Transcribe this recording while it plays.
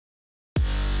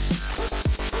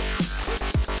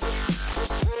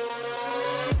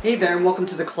Hey there, and welcome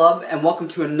to the club, and welcome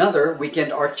to another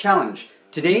weekend art challenge.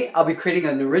 Today I'll be creating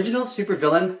an original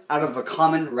supervillain out of a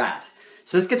common rat.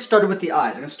 So let's get started with the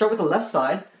eyes. I'm going to start with the left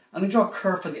side. I'm going to draw a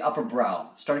curve for the upper brow,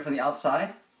 starting from the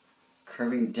outside,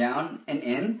 curving down and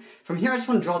in. From here I just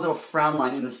want to draw a little frown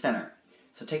line in the center.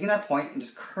 So taking that point and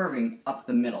just curving up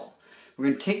the middle. We're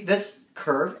going to take this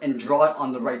curve and draw it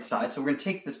on the right side. So we're going to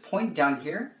take this point down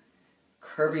here,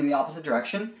 curving in the opposite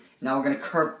direction. Now we're going to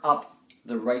curve up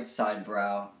the right side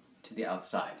brow to the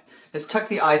outside. Let's tuck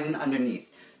the eyes in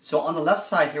underneath. So on the left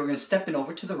side here, we're going to step in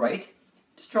over to the right.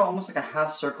 Just draw almost like a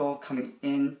half circle coming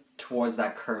in towards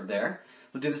that curve there.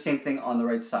 We'll do the same thing on the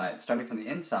right side, starting from the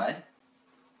inside,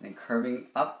 then curving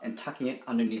up and tucking it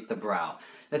underneath the brow.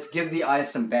 Let's give the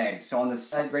eyes some bags. So on this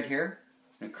side right here,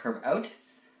 we're going to curve out.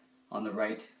 On the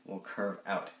right, we'll curve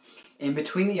out. In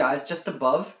between the eyes, just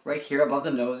above, right here, above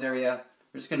the nose area,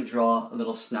 we're just going to draw a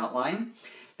little snout line.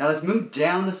 Now let's move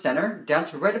down the center, down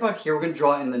to right about here. We're going to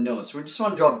draw in the nose. So we just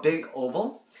want to draw a big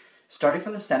oval, starting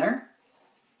from the center,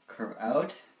 curve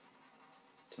out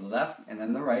to the left and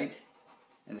then the right,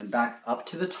 and then back up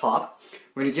to the top.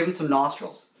 We're going to give him some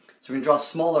nostrils. So we're going to draw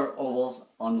smaller ovals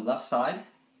on the left side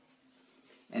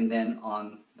and then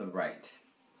on the right.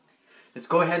 Let's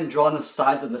go ahead and draw on the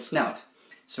sides of the snout.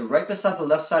 So right beside the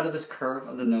left side of this curve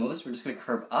of the nose, we're just going to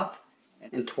curve up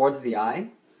and towards the eye.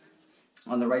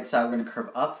 On the right side, we're going to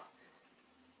curve up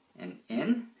and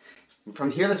in. From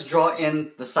here, let's draw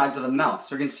in the sides of the mouth.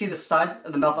 So we're going to see the sides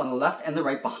of the mouth on the left and the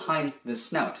right behind this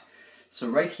snout. So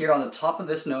right here on the top of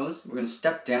this nose, we're going to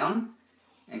step down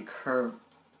and curve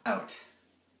out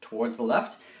towards the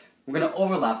left. We're going to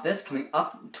overlap this, coming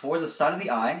up towards the side of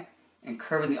the eye and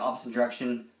curve in the opposite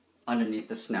direction underneath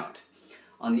the snout.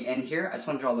 On the end here, I just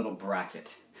want to draw a little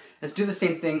bracket. Let's do the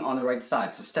same thing on the right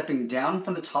side. So stepping down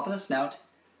from the top of the snout,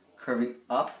 curving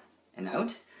up and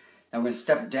out. Now we're going to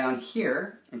step down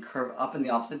here and curve up in the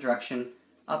opposite direction,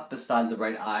 up beside the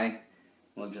right eye.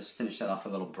 We'll just finish that off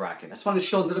with a little bracket. I just want to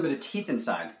show a little bit of teeth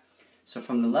inside. So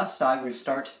from the left side, we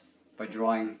start by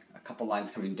drawing a couple lines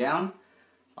coming down.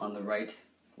 On the right,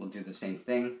 we'll do the same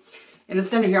thing. In the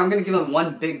center here, I'm going to give him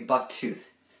one big buck tooth.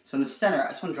 So in the center, I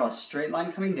just want to draw a straight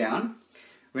line coming down.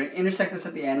 We're going to intersect this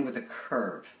at the end with a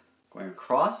curve going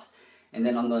across. And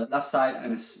then on the left side, I'm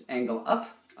going to angle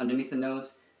up underneath the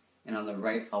nose, and on the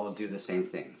right I will do the same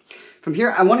thing. From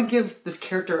here I want to give this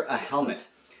character a helmet.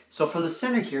 So from the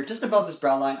center here, just above this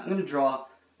brow line, I'm going to draw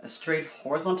a straight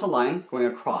horizontal line going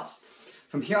across.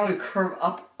 From here I'm going to curve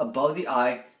up above the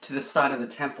eye to the side of the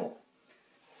temple.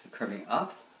 So curving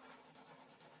up,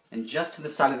 and just to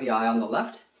the side of the eye on the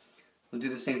left. We'll do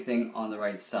the same thing on the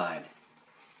right side.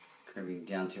 Curving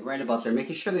down to right about there,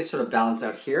 making sure they sort of balance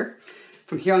out here.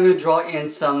 From here I'm going to draw in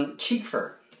some cheek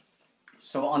fur.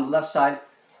 So on the left side,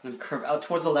 I'm going to curve out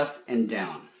towards the left and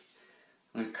down.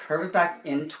 I'm going to curve it back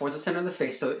in towards the center of the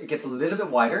face so it gets a little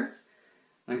bit wider.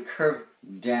 I'm going to curve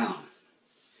down.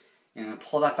 And I'm going to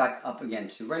pull that back up again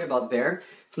to right about there.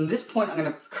 From this point, I'm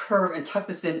going to curve and tuck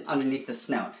this in underneath the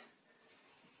snout.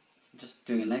 So just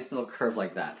doing a nice little curve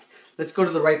like that. Let's go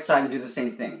to the right side and do the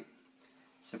same thing.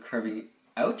 So curving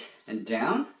out and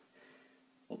down.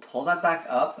 We'll pull that back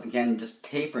up, again just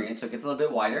tapering it so it gets a little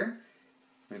bit wider.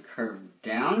 We're going to curve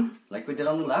down like we did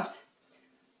on the left.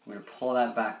 We're going to pull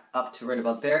that back up to right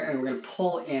about there, and we're going to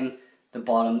pull in the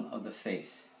bottom of the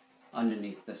face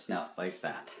underneath the snout like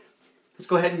that. Let's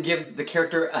go ahead and give the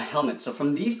character a helmet. So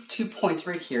from these 2 points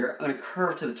right here, I'm going to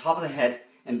curve to the top of the head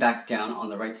and back down on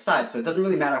the right side. So it doesn't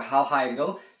really matter how high I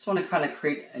go. I just want to kind of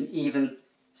create an even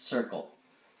circle.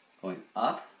 Going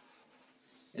up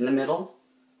in the middle,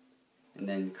 and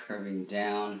then curving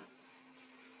down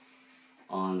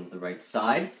on the right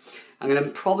side. I'm going to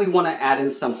probably want to add in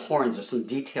some horns or some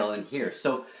detail in here.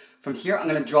 So from here I'm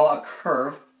going to draw a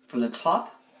curve from the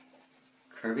top,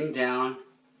 curving down,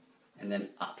 and then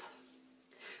up.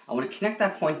 I want to connect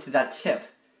that point to that tip.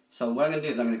 So what I'm going to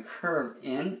do is I'm going to curve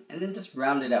in and then just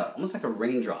round it out, almost like a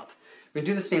raindrop. We're going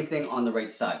to do the same thing on the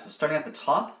right side. So starting at the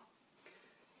top,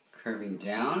 curving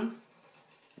down, and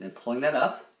then pulling that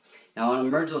up. Now I want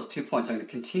to merge those 2 points. So I'm going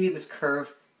to continue this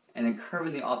curve and then curve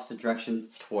in the opposite direction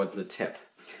towards the tip.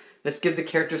 Let's give the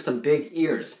character some big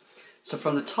ears. So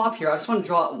from the top here, I just want to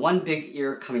draw one big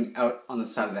ear coming out on the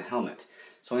side of the helmet.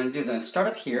 So what I'm going to do is I'm going to start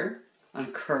up here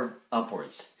and curve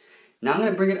upwards. Now I'm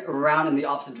going to bring it around in the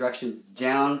opposite direction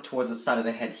down towards the side of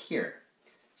the head here.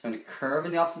 So I'm going to curve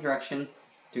in the opposite direction,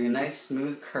 doing a nice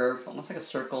smooth curve, almost like a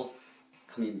circle,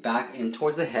 coming back in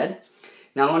towards the head.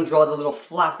 Now I want to draw the little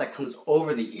flap that comes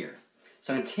over the ear.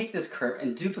 So I'm going to take this curve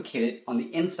and duplicate it on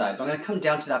the inside, but I'm going to come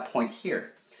down to that point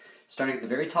here. Starting at the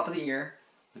very top of the ear,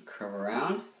 I'm going to curve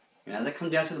around, And as I come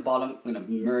down to the bottom, I'm going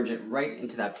to merge it right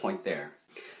into that point there.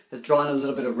 Let's draw in a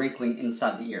little bit of wrinkling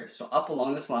inside the ear. So up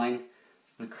along this line,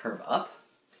 I'm going to curve up.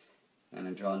 I'm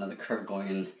going to draw another curve going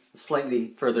in a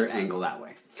slightly further angle that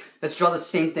way. Let's draw the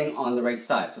same thing on the right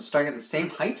side. So starting at the same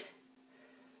height,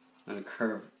 I'm going to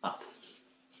curve up.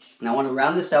 Now I want to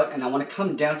round this out and I want to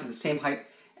come down to the same height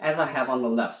as I have on the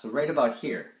left. So right about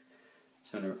here.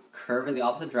 So I'm going to curve in the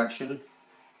opposite direction,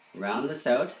 round this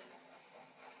out,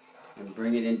 and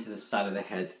bring it into the side of the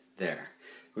head there.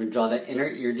 We're going to draw that inner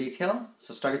ear detail.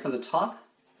 So starting from the top,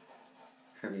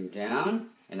 curving down,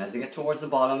 and as I get towards the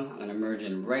bottom, I'm going to merge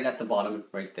in right at the bottom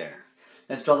right there.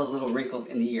 Let's draw those little wrinkles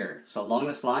in the ear. So along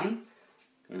this line,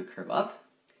 I'm going to curve up,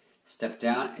 step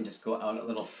down, and just go out a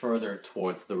little further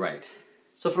towards the right.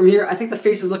 So from here, I think the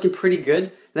face is looking pretty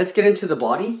good. Let's get into the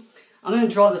body. I'm going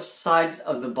to draw the sides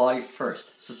of the body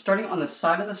first. So starting on the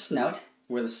side of the snout,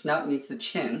 where the snout meets the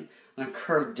chin, I'm going to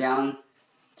curve down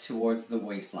towards the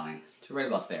waistline, to right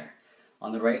about there.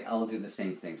 On the right, I'll do the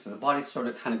same thing. So the body sort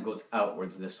of kind of goes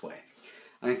outwards this way.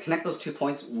 I'm going to connect those 2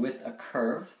 points with a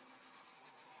curve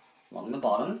along the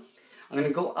bottom. I'm going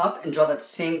to go up and draw that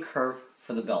same curve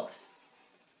for the belt.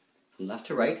 From left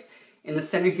to right. In the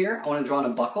center here, I want to draw in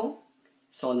a buckle.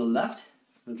 So on the left,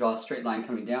 I'm going to draw a straight line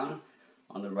coming down.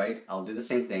 On the right, I'll do the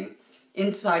same thing.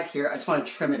 Inside here, I just want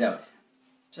to trim it out,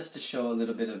 just to show a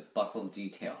little bit of buckle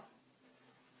detail.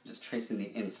 Just tracing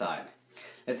the inside.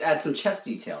 Let's add some chest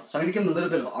detail. So I'm going to give him a little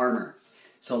bit of armor.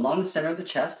 So along the center of the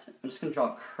chest, I'm just going to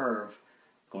draw a curve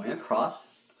going across.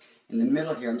 In the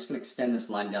middle here, I'm just going to extend this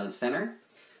line down the center.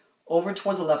 Over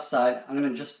towards the left side, I'm going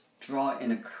to just draw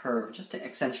in a curve just to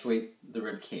accentuate the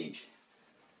rib cage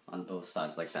on both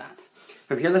sides like that.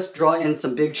 From here, let's draw in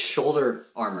some big shoulder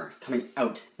armor coming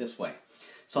out this way.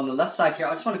 So on the left side here,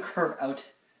 I just want to curve out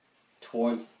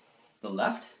towards the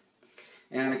left.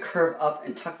 And I'm going to curve up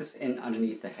and tuck this in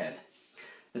underneath the head.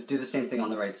 Let's do the same thing on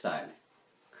the right side.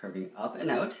 Curving up and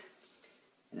out.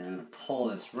 And then I'm going to pull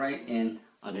this right in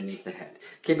underneath the head.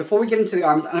 Okay, before we get into the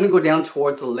arms, I'm going to go down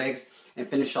towards the legs and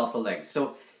finish off the legs.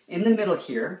 So in the middle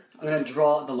here, I'm going to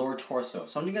draw the lower torso.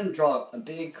 So I'm going to draw a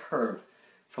big curve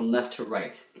from left to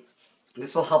right.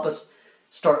 This will help us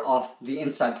start off the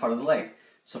inside part of the leg.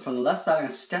 So from the left side, I'm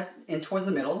going to step in towards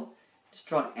the middle, just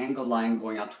draw an angled line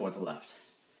going out towards the left.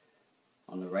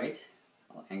 On the right,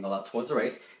 I'll angle out towards the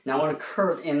right. Now I want to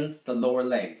curve in the lower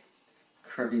leg,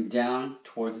 curving down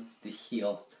towards the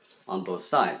heel on both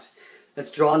sides.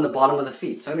 Let's draw on the bottom of the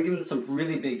feet. So I'm going to give them some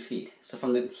really big feet. So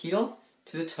from the heel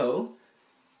to the toe,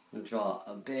 I'm going to draw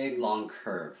a big long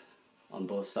curve on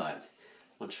both sides.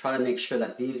 I'll try to make sure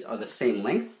that these are the same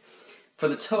length. For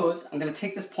the toes, I'm going to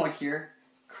take this point here,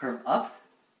 curve up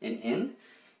and in,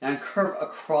 and curve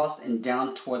across and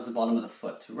down towards the bottom of the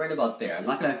foot, right about there. I'm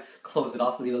not going to close it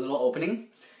off and leave a little opening.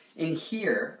 In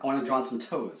here, I want to draw on some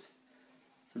toes.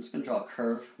 So I'm just going to draw a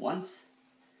curve once,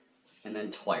 and then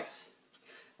twice.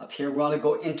 Up here, we want to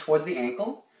go in towards the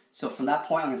ankle. So from that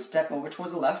point, I'm going to step over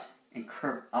towards the left and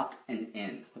curve up and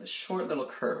in with a short little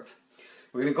curve.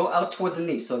 We're going to go out towards the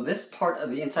knee. So this part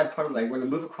of the inside part of the leg, we're going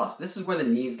to move across. This is where the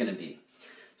knee is going to be.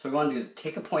 So what we want to do is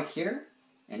take a point here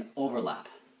and overlap.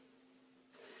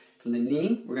 From the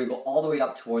knee, we're going to go all the way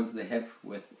up towards the hip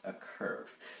with a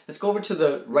curve. Let's go over to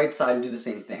the right side and do the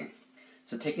same thing.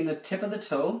 So taking the tip of the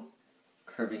toe,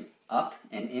 curving up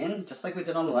and in, just like we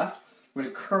did on the left, we're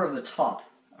going to curve the top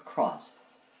across.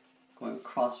 Going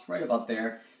across right about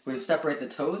there. We're going to separate the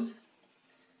toes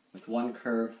with one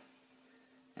curve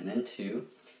and then two.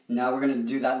 Now we're going to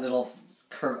do that little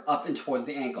curve up and towards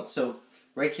the ankle. So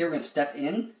right here, we're going to step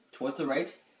in towards the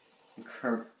right and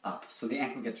curve up. So the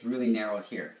ankle gets really narrow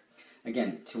here.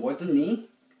 Again, towards the knee,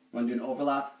 we're going to do an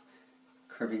overlap,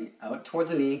 curving out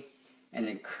towards the knee, and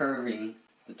then curving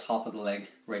the top of the leg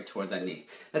right towards that knee.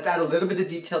 Let's add a little bit of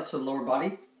detail to the lower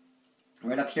body.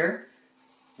 Right up here,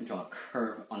 I'm going to draw a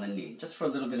curve on the knee, just for a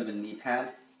little bit of a knee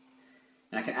pad.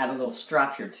 And I can add a little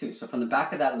strap here too. So from the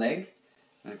back of that leg,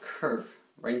 I'm going to curve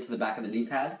right into the back of the knee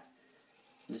pad.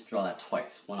 And just draw that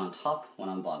twice, one on top, one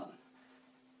on bottom.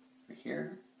 Right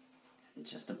here, and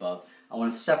just above. I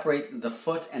want to separate the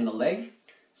foot and the leg.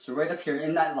 So right up here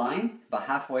in that line, about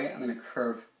halfway, I'm going to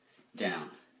curve down.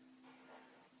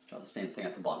 Draw the same thing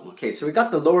at the bottom. Okay, so we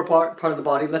got the lower part of the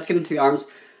body. Let's get into the arms.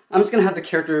 I'm just going to have the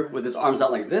character with his arms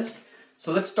out like this.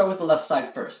 So let's start with the left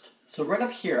side first. So right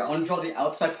up here, I want to draw the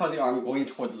outside part of the arm going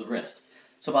towards the wrist.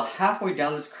 So about halfway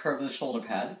down this curve of the shoulder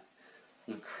pad,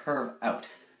 I'm going to curve out.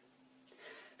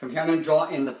 From here, I'm going to draw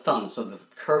in the thumb, so the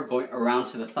curve going around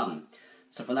to the thumb.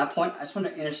 So from that point, I just want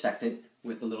to intersect it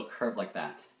with a little curve like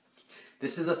that.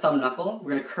 This is the thumb knuckle.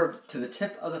 We're going to curve to the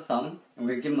tip of the thumb, and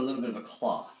we're going to give him a little bit of a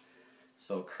claw.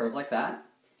 So curve like that.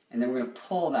 and then we're going to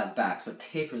pull that back so it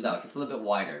tapers out, gets a little bit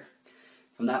wider.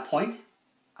 From that point,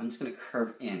 I'm just going to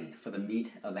curve in for the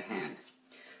meat of the hand.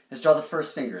 Let's draw the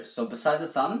first fingers. So beside the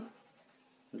thumb,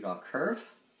 draw a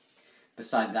curve.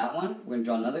 Beside that one, we're going to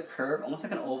draw another curve, almost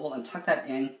like an oval, and tuck that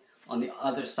in on the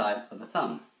other side of the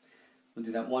thumb. We'll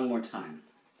do that one more time.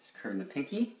 Just curving the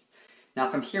pinky. Now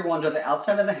from here, we want to draw the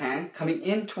outside of the hand, coming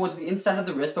in towards the inside of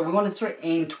the wrist, but we want to sort of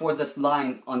aim towards this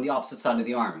line on the opposite side of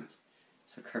the arm.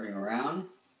 So curving around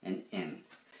and in.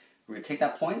 We're going to take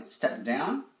that point, step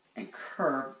down, and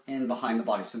curve in behind the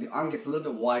body. So the arm gets a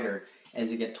little bit wider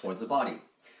as you get towards the body.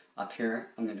 Up here,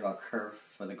 I'm going to draw a curve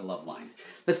for the glove line.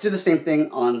 Let's do the same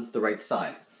thing on the right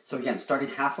side. So again, starting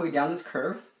halfway down this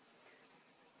curve,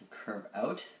 curve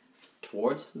out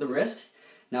towards the wrist.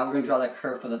 Now we're going to draw that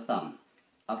curve for the thumb.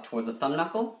 Up towards the thumb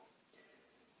knuckle,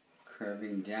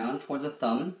 curving down towards the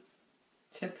thumb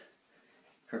tip,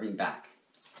 curving back.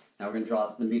 Now we're going to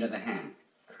draw the meat of the hand,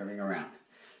 curving around.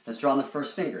 Let's draw on the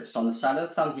first finger. So on the side of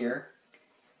the thumb here,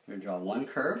 we're going to draw one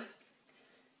curve.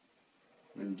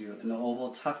 We're going to do an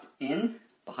oval tucked in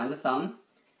behind the thumb,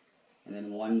 and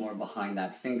then one more behind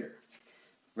that finger.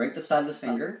 Right beside this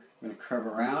finger, we're going to curve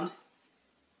around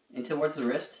in towards the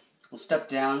wrist. We'll step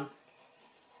down,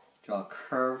 draw a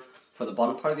curve for the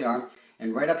bottom part of the arm,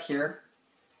 and right up here,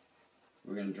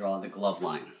 we're going to draw the glove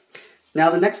line. Now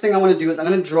the next thing I want to do is I'm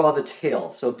going to draw the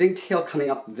tail. So a big tail coming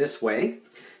up this way.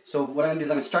 So what I'm going to do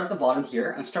is I'm going to start at the bottom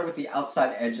here, and start with the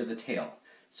outside edge of the tail.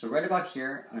 So right about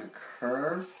here, I'm going to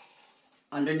curve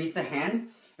underneath the hand, and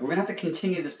we're going to have to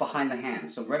continue this behind the hand.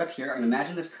 So right up here, I'm going to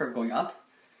imagine this curve going up,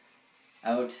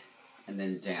 out, and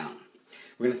then down.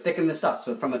 We're going to thicken this up.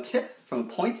 So from a tip, from a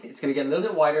point, it's going to get a little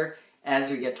bit wider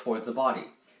as we get towards the body.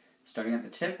 Starting at the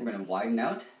tip, we're going to widen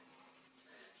out,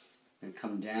 and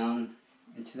come down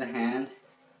into the hand,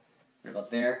 right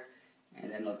about there,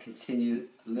 and then it'll continue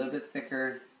a little bit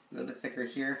thicker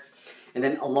here. And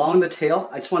then along the tail,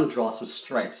 I just want to draw some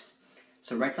stripes.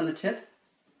 So right from the tip,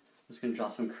 I'm just going to draw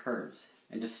some curves,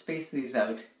 and just space these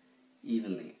out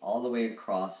evenly, all the way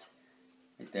across,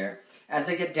 right there. As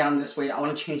I get down this way, I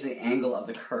want to change the angle of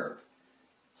the curve.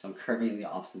 So I'm curving in the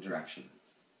opposite direction.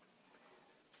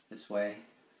 This way,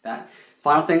 that.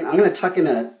 Final thing, I'm going to tuck in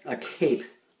a cape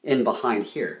in behind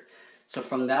here. So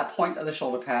from that point of the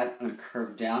shoulder pad, I'm going to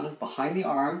curve down behind the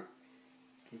arm,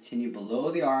 continue below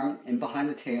the arm, in behind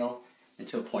the tail,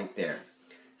 into a point there.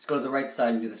 Let's go to the right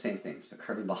side and do the same thing. So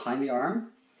curving behind the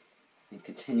arm, and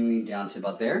continuing down to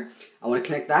about there. I want to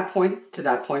connect that point to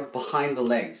that point behind the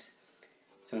legs.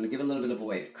 So I'm going to give it a little bit of a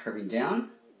wave. Curving down,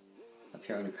 up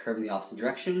here I'm going to curve in the opposite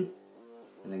direction,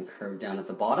 and then curve down at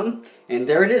the bottom. And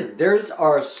there it is. There's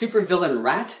our supervillain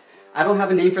rat. I don't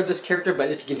have a name for this character, but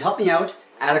if you can help me out,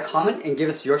 add a comment and give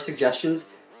us your suggestions.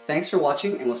 Thanks for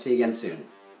watching, and we'll see you again soon.